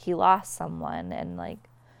of like he lost someone, and like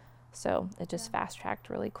so it just fast tracked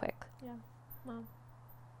really quick. Yeah. Well.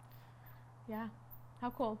 Yeah.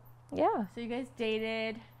 How cool. Yeah. So you guys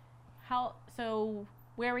dated.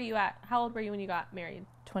 Where were you at? How old were you when you got married?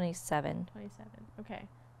 27. 27. Okay.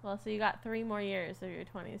 Well, so you got 3 more years of your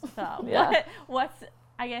 20s. So Yeah. what's,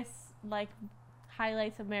 I guess, like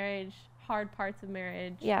highlights of marriage, hard parts of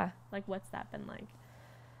marriage? Yeah. Like, what's that been like?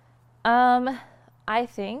 I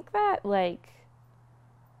think that like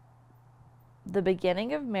the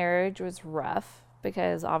beginning of marriage was rough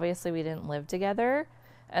because obviously we didn't live together.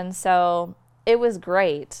 And so it was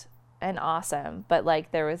great and awesome, but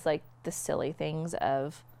like there was like the silly things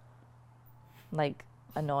of like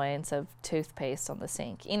annoyance of toothpaste on the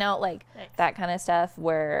sink, you know, like that kind of stuff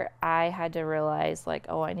where I had to realize like,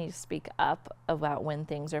 oh, I need to speak up about when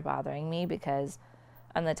things are bothering me, because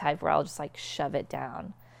I'm the type where I'll just like shove it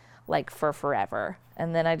down like for forever,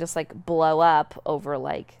 and then I just like blow up over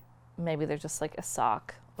like maybe there's just like a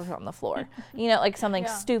sock on the floor, you know, like something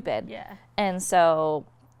stupid. Yeah. And so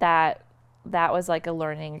that was like a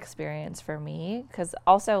learning experience for me, because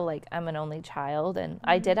also like I'm an only child, and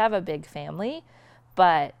I did have a big family,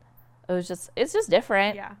 but it's just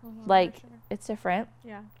different. Yeah. Like it's different.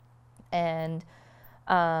 Yeah. And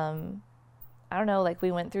I don't know, like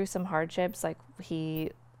we went through some hardships, like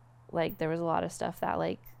there was a lot of stuff that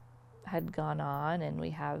like had gone on, and we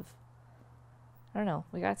got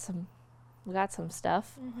some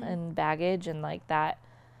stuff and baggage, and like that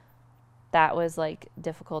was like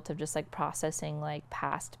difficult of just like processing like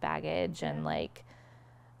past baggage. And like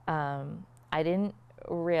I didn't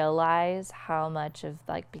realize how much of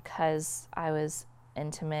like, because I was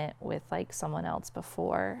intimate with like someone else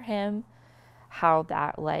before him, how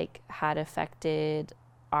that like had affected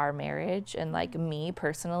our marriage and like me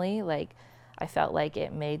personally. Like I felt like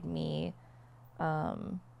it made me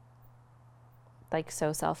like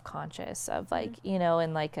so self-conscious of like, you know,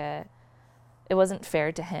 and like it wasn't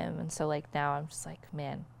fair to him. And so like now I'm just like,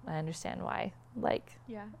 man, I understand why, like,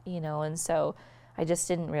 you know. And so I just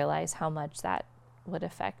didn't realize how much that would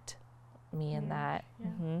affect me in that.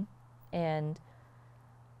 And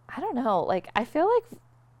I don't know, like I feel like,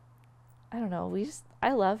 I don't know,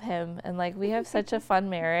 I love him, and like we have such a fun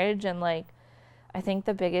marriage. And like I think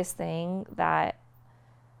the biggest thing that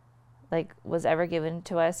like was ever given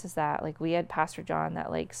to us is that like we had Pastor John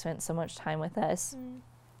that like spent so much time with us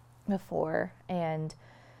before, and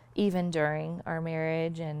even during our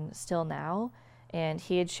marriage and still now. And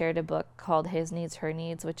he had shared a book called His Needs, Her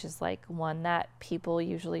Needs, which is like one that people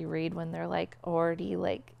usually read when they're like already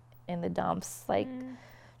like in the dumps, like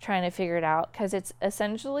trying to figure it out. Because it's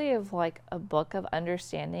essentially of like a book of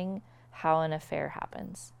understanding how an affair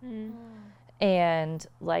happens. And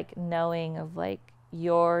like knowing of like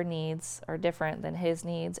your needs are different than his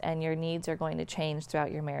needs, and your needs are going to change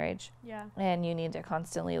throughout your marriage. Yeah. And you need to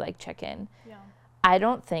constantly like check in. Yeah. I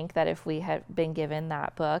don't think that if we had been given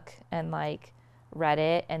that book and like read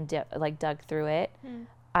it and like dug through it,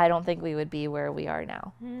 I don't think we would be where we are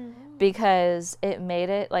now, because it made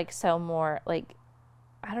it like so more like,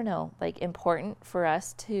 I don't know, like important for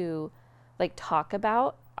us to like talk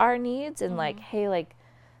about our needs and like, hey, like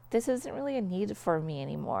this isn't really a need for me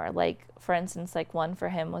anymore. Like, for instance, like one for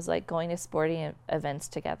him was like going to sporting events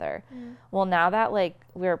together. Well, now that like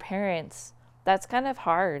we're parents, that's kind of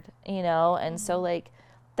hard, you know? And so like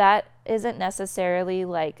that isn't necessarily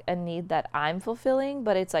like a need that I'm fulfilling,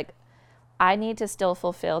 but it's like I need to still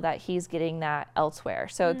fulfill that he's getting that elsewhere.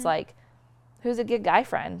 So it's like, who's a good guy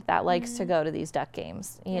friend that likes to go to these Duck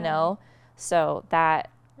games, you know? So that,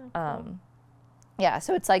 yeah,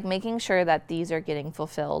 so it's like making sure that these are getting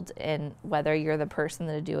fulfilled, in whether you're the person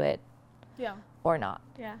to do it or not.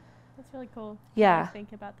 Yeah. That's really cool. Yeah. To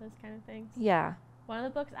think about those kind of things. Yeah. One of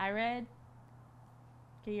the books I read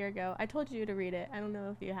a year ago, I told you to read it. I don't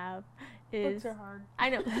know if you have. Books are hard. I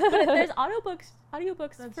know, but there's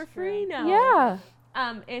audiobooks That's for true. free now.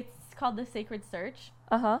 Yeah. It's called The Sacred Search,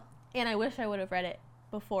 Uh-huh. and I wish I would have read it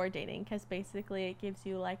before dating, because basically it gives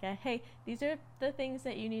you like a, hey, these are the things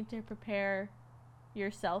that you need to prepare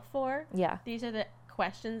yourself for. Yeah. These are the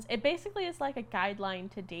questions. It basically is like a guideline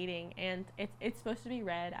to dating, and it's supposed to be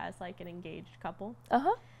read as like an engaged couple.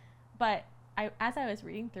 Uh-huh. But as I was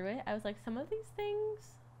reading through it, I was like, some of these things,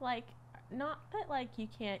 like, not that like you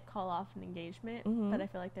can't call off an engagement, but I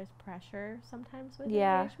feel like there's pressure sometimes with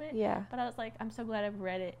engagement. Yeah. But I was like, I'm so glad I've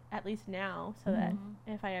read it at least now, so that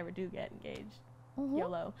if I ever do get engaged,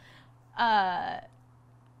 YOLO, I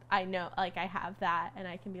know, like, I have that, and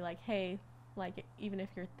I can be like, hey, like, even if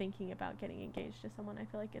you're thinking about getting engaged to someone, I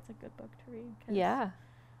feel like it's a good book to read. Yeah.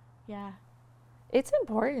 Yeah. It's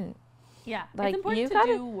important. Yeah. Like, it's important you to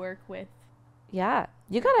gotta do work with. Yeah.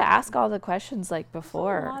 You got to ask all the questions like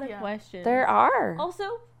before. There's a lot of questions. There are.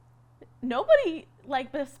 Also, nobody,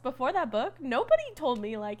 like, before that book, nobody told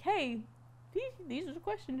me, like, hey, these are the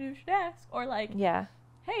questions you should ask. Or, like, Yeah.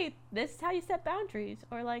 hey, this is how you set boundaries.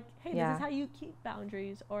 Or, like, hey, this is how you keep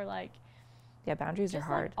boundaries. Or, like, Yeah, boundaries are just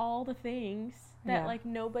hard. like all the things that like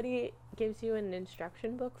nobody gives you an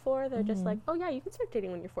instruction book for. They're just like, oh yeah, you can start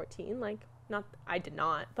dating when you're 14. Like, not, I did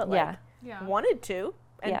not, but like wanted to,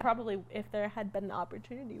 and probably if there had been the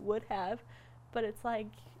opportunity would have. But it's like,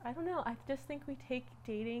 I don't know, I just think we take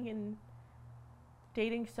dating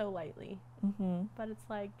so lightly. But it's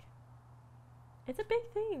like, it's a big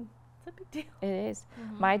thing. It's a big deal. It is.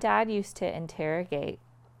 My dad used to interrogate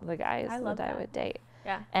the guys that I would date.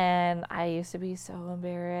 Yeah. And I used to be so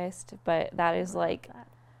embarrassed, but that is like,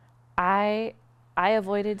 I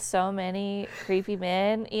avoided so many creepy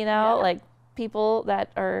men, you know, like people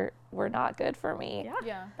that were not good for me.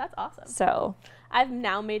 Yeah. That's awesome. So I've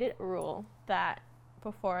now made it a rule that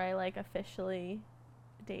before I like officially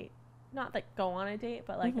date, not like go on a date,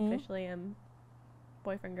 but like officially am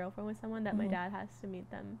boyfriend girlfriend with someone, that my dad has to meet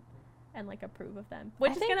them and like approve of them. Which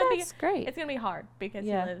I is think gonna that's great. It's gonna be hard because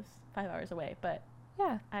he lives 5 hours away, but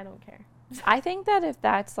I don't care. I think that if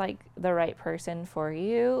that's like the right person for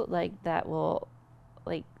you, like that will,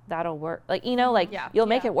 like that'll work. Like, you know, like you'll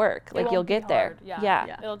make it work. Like you'll get there.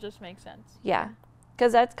 Yeah. It'll just make sense. Yeah.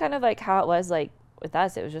 Because that's kind of like how it was like with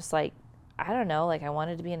us. It was just like, I don't know, like I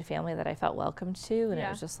wanted to be in a family that I felt welcomed to, and it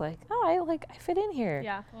was just like, oh, I fit in here.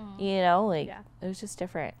 Yeah. You know, like it was just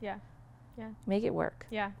different. Yeah. Make it work.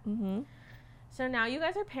 Yeah. So now you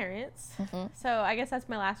guys are parents. So I guess that's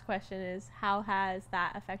my last question is, how has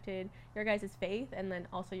that affected your guys' faith and then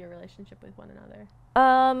also your relationship with one another?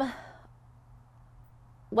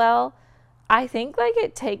 Well, I think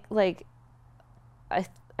like I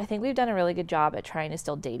think we've done a really good job at trying to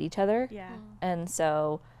still date each other. Yeah. And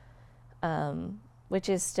so, which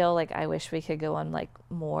is still like, I wish we could go on like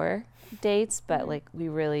more dates, but like we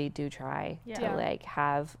really do try to like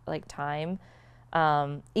have like time.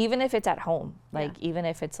 Even if it's at home, like even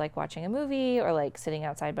if it's like watching a movie or like sitting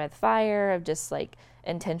outside by the fire, of just like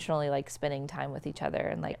intentionally like spending time with each other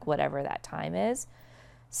and like whatever that time is.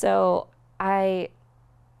 So I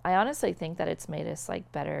honestly think that it's made us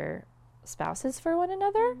like better spouses for one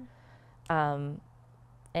another.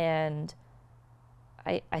 And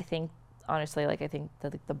I think honestly, like I think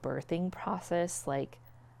the birthing process like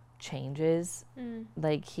changes.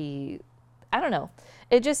 Like I don't know.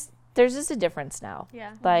 There's just a difference now.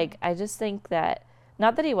 Yeah. Like, I just think that,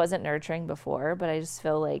 not that he wasn't nurturing before, but I just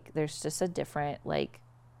feel like there's just a different,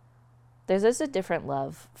 there's just a different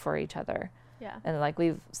love for each other. Yeah. And like,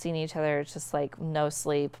 we've seen each other, it's just like no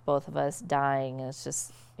sleep, both of us dying. And it's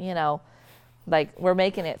just, like, we're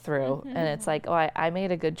making it through. And it's like, oh, I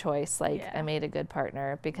made a good choice. Like, I made a good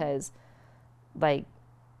partner because, like,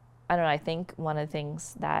 I don't know, I think one of the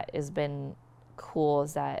things that has been cool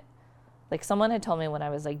is that, like, someone had told me when I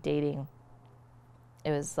was, like, dating,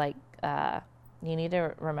 it was like, you need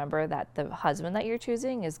to remember that the husband that you're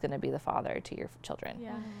choosing is going to be the father to your children.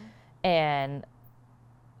 Yeah. And,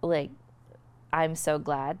 like, I'm so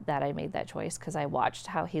glad that I made that choice because I watched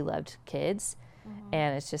how he loved kids.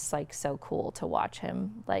 And it's just, like, so cool to watch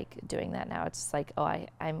him, like, doing that now. It's just like, oh,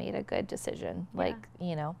 I made a good decision, like,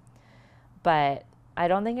 But I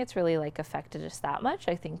don't think it's really, like, affected us that much.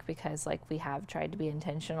 I think because, like, we have tried to be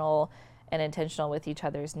intentional with each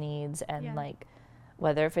other's needs. And, like,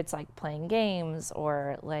 whether if it's, like, playing games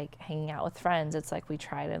or, like, hanging out with friends, it's like we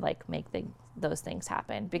try to, like, make those things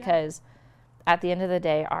happen. Because at the end of the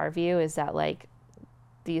day, our view is that, like,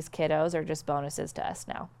 these kiddos are just bonuses to us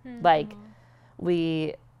now. Like,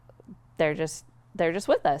 they're just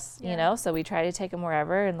with us, so we try to take them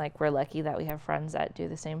wherever, and like, we're lucky that we have friends that do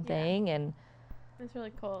the same thing, and it's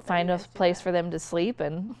really cool. Find a place for them to sleep,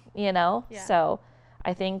 and so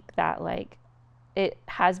I think that, like, it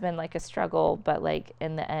has been, like, a struggle, but, like,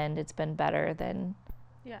 in the end it's been better than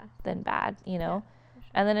bad, Sure.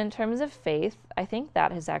 And then in terms of faith, I think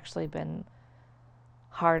that has actually been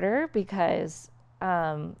harder because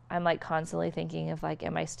I'm, like, constantly thinking of, like,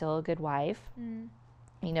 am I still a good wife?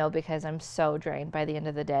 Because I'm so drained by the end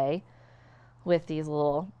of the day with these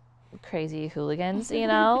little crazy hooligans,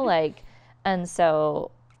 like, and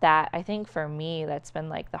so that, I think for me, that's been,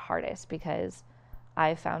 like, the hardest because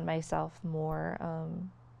I found myself more,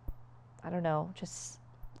 I don't know, just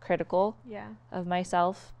critical of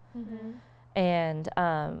myself. And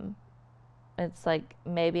it's like,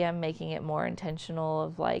 maybe I'm making it more intentional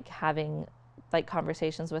of, like, having, like,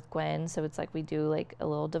 conversations with Gwen. So it's like we do, like, a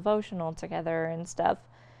little devotional together and stuff,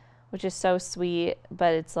 which is so sweet,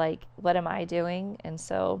 but it's like, what am I doing? And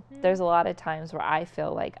so there's a lot of times where I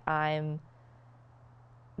feel like I'm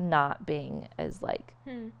not being as, like,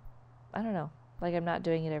 I don't know, like, I'm not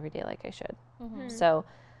doing it every day like I should. So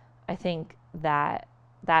I think that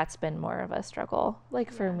that's been more of a struggle,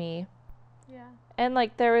 like, for me. Yeah. And,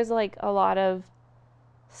 like, there was, like, a lot of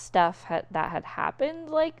stuff that had happened,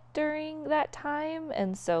 like, during that time,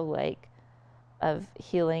 and so, like, of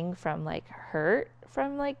healing from, like, hurt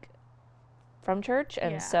from, like, from church,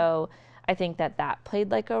 and so I think that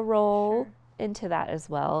played, like, a role into that as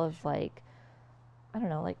well, of, like, I don't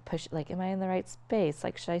know, like, push, like, am I in the right space,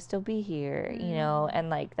 like, should I still be here, and,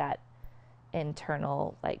 like, that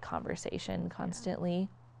internal, like, conversation constantly.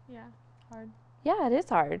 Hard. It is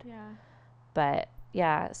hard. But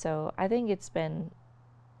so I think it's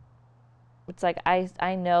like,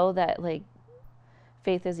 I know that, like,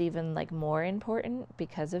 faith is even, like, more important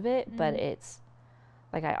because of it, but it's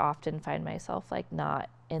like, I often find myself, like, not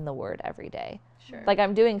in the Word every day. Sure. Like,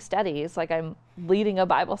 I'm doing studies, like, I'm leading a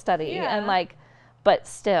Bible study, and, like, but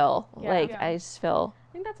still, I just feel.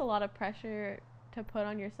 I think that's a lot of pressure to put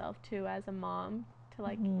on yourself too as a mom, to,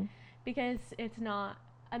 like, because it's not,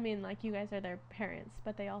 I mean, like, you guys are their parents,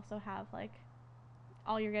 but they also have, like,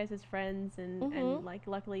 all your guys' friends, and like,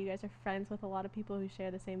 luckily you guys are friends with a lot of people who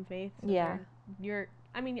share the same faith. So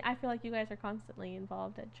I mean, I feel like you guys are constantly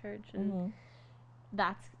involved at church, and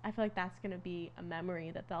I feel like that's going to be a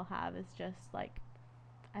memory that they'll have, is just, like,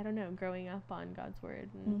 I don't know, growing up on God's word.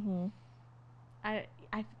 And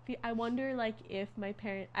I wonder, like, if my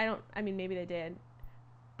parents, I mean, maybe they did,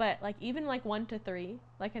 but, like, even, like, 1 to 3,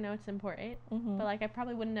 like, I know it's important, but, like, I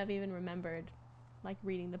probably wouldn't have even remembered, like,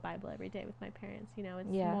 reading the Bible every day with my parents, it's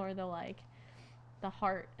more the, like, the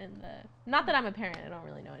heart and not that I'm a parent, I don't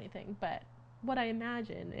really know anything, but what I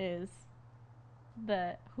imagine is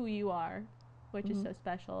who you are, which is so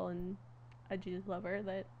special, and a Jesus lover,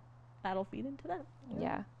 that'll feed into that.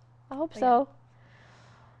 I hope so.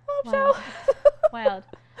 Wild. Wild.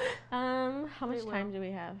 How much time do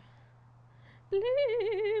we have?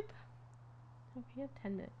 Bleep. Oh, we have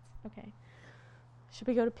 10 minutes. Okay. Should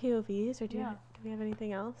we go to POVs, or do we have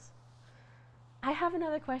anything else? I have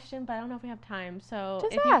another question, but I don't know if we have time. So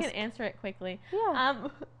just if ask. You can answer it quickly.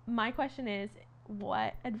 My question is,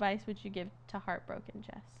 what advice would you give to heartbroken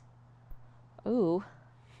Jess? Ooh.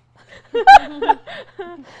 Wow.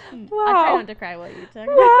 I'll try not to cry while you talk.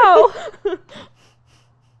 Wow.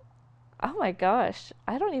 Oh my gosh.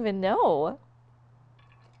 I don't even know.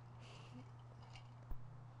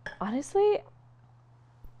 Honestly,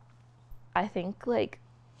 I think, like,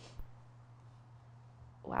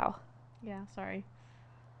 wow. Yeah, sorry.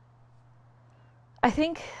 I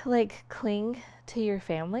think, like, cling to your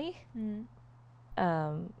family,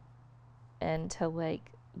 and to,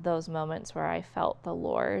 like, those moments where I felt the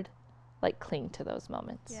Lord, like, cling to those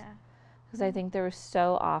moments. Yeah. Because I think there was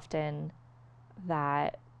so often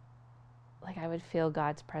that, like, I would feel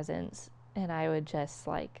God's presence and I would just,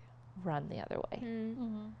 like, run the other way,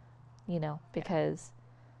 you know, because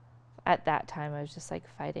at that time I was just, like,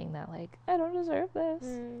 fighting that, like, I don't deserve this.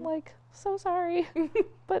 Like, so sorry,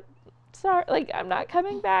 but sorry, like, I'm not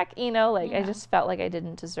coming back, you know, like, I just felt like I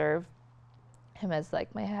didn't deserve him as,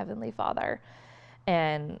 like, my heavenly Father.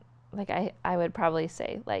 And, like, I would probably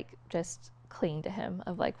say, like, just cling to him,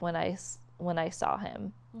 of, like, when I saw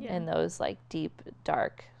him in those, like, deep,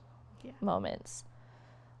 dark moments,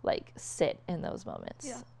 like, sit in those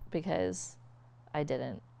moments, because I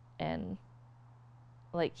didn't. And,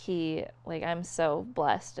 like, I'm so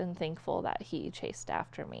blessed and thankful that he chased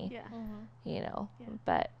after me, you know,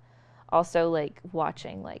 but also, like,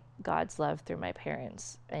 watching, like, God's love through my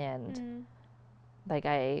parents, and like,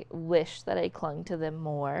 I wish that I clung to them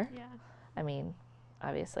more. I mean,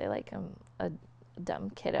 obviously, like, I'm a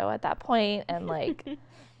dumb kiddo at that point, and, like,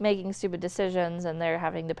 making stupid decisions, and they're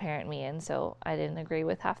having to parent me, and so I didn't agree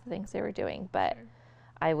with half the things they were doing, but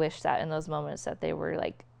I wish that in those moments that they were,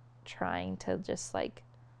 like, trying to just, like,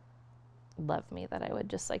 love me, that I would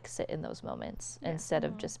just, like, sit in those moments instead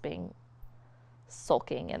of just being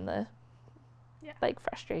sulking in the like,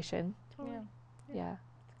 frustration. Yeah.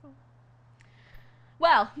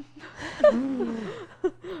 Well,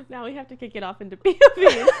 now we have to kick it off into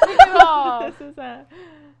POVs.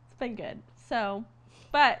 It's been good. So,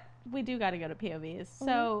 but we do got to go to POVs.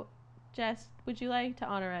 So, Jess, would you like to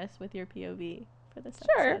honor us with your POV for this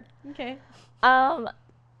episode? Okay. I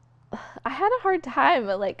had a hard time,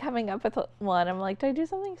 like, coming up with one. I'm like, do I do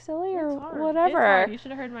something silly or whatever? It's hard. You should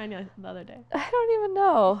have heard mine the other day. I don't even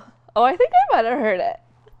know. Oh, I think I might have heard it.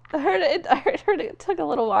 I heard it took a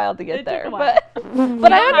little while to get there, but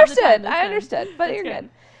I understood. But you're good.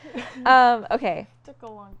 Okay. Took a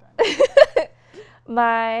long time.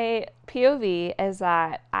 My POV is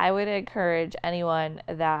that I would encourage anyone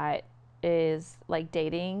that is, like,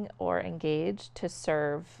 dating or engaged to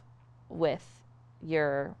serve with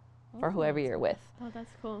your or whoever you're with. Oh,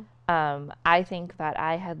 that's cool. I think that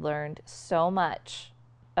I had learned so much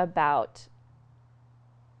about,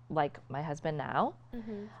 like, my husband now,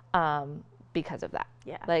 because of that.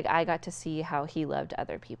 Yeah. Like, I got to see how he loved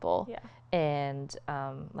other people, and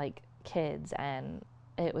like, kids, and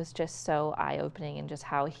it was just so eye-opening, and just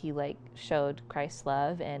how he, like, showed Christ's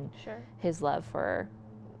love and his love for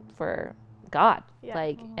God.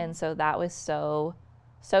 Like, and so that was so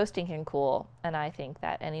stinking cool, and I think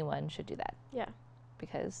that anyone should do that. Yeah.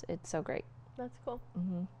 Because it's so great. That's cool.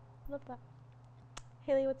 Love that.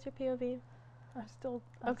 Haley, what's your POV? I'm still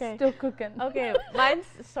cooking. Okay, mine's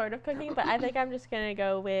sort of cooking, but I think I'm just gonna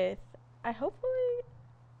go with. I don't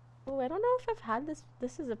know if I've had this.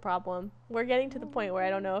 This is a problem. We're getting to the point where I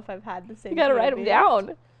don't know if I've had the same. You gotta write them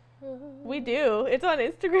down. We do. It's on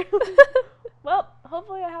Instagram. Well,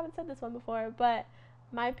 hopefully I haven't said this one before, but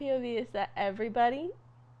my POV is that everybody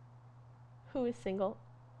who is single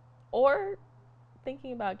or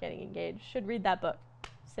thinking about getting engaged should read that book,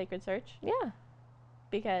 Sacred Search. Yeah.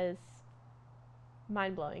 Because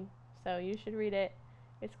mind-blowing. So you should read it.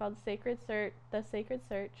 It's called The Sacred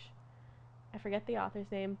Search. I forget the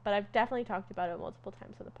author's name, but I've definitely talked about it multiple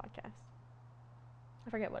times on the podcast. I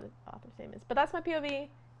forget what the author's name is, but that's my POV.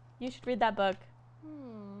 You should read that book.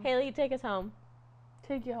 Haley, take us home.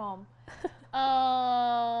 Take you home.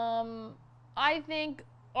 I think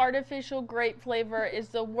artificial grape flavor is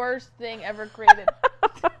the worst thing ever created.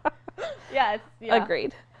 Yeah.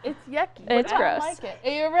 Agreed. It's yucky. It's I gross. don't like it.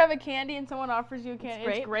 You ever have a candy and someone offers you a candy?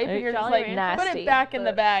 It's grape and you're just like, nasty. put it back in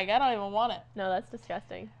the bag. I don't even want it. No, that's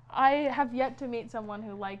disgusting. I have yet to meet someone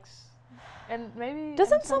who likes, and maybe...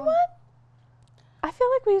 Doesn't someone? I feel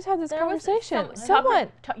like we just had this conversation.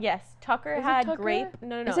 Someone. Tucker had Tucker? grape.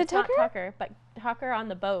 No, Is it it's not Tucker? Tucker, but Tucker on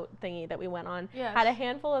the boat thingy that we went on had a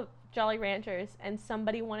handful of Jolly Ranchers, and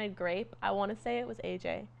somebody wanted grape. I want to say it was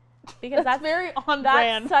AJ. Because that's very on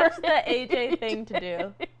brand. That's such the AJ thing to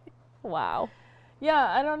do. Wow.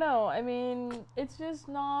 Yeah, I don't know. I mean, it's just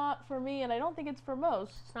not for me, and I don't think it's for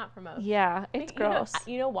most. It's not for most. Yeah, it's gross.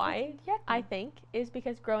 You know why? It's yucky. I think is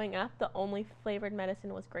because growing up, the only flavored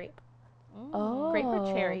medicine was grape. Oh. Grape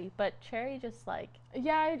or cherry, but cherry just like.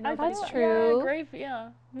 Yeah, that's true. Yeah, grape,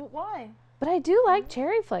 yeah. Why? But I do like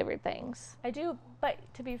cherry flavored things. I do, but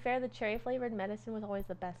to be fair, the cherry flavored medicine was always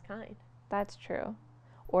the best kind. That's true.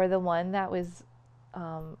 Or the one that was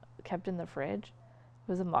kept in the fridge.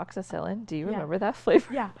 It was amoxicillin. Do you remember that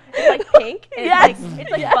flavor? Yeah. It's like pink. And Yes. It's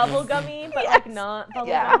like bubble gummy, but like not bubble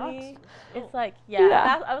gummy. It's like,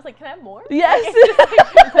 I was like, can I have more? Yes.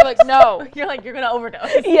 They're like, no. You're like, you're going to overdose.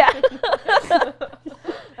 Yeah.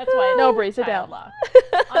 That's why it's No, Bree, sit child down. lock.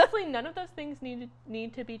 Honestly, none of those things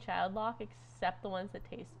need to be child lock except the ones that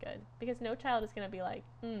taste good. Because no child is going to be like,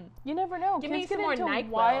 You never know. Give Kids me some get more into NyQuil.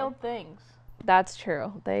 wild things. That's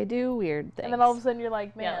true. They do weird things. And then all of a sudden you're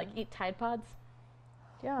like, man. yeah, like eat Tide Pods.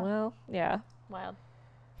 Yeah. Well, yeah. Wild.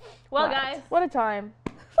 Well, Wild. guys. What a time.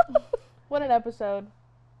 What an episode.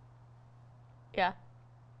 Yeah.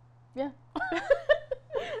 Yeah.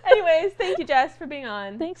 Anyways, thank you, Jess, for being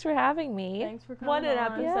on. Thanks for having me. Thanks for coming What an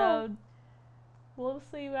on. episode. Yeah. We'll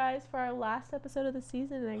see you guys for our last episode of the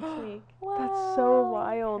season next week. That's so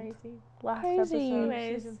wild. Crazy. Last Crazy. episode of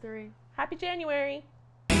Anyways. season 3. Happy January.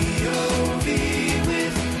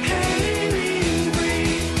 With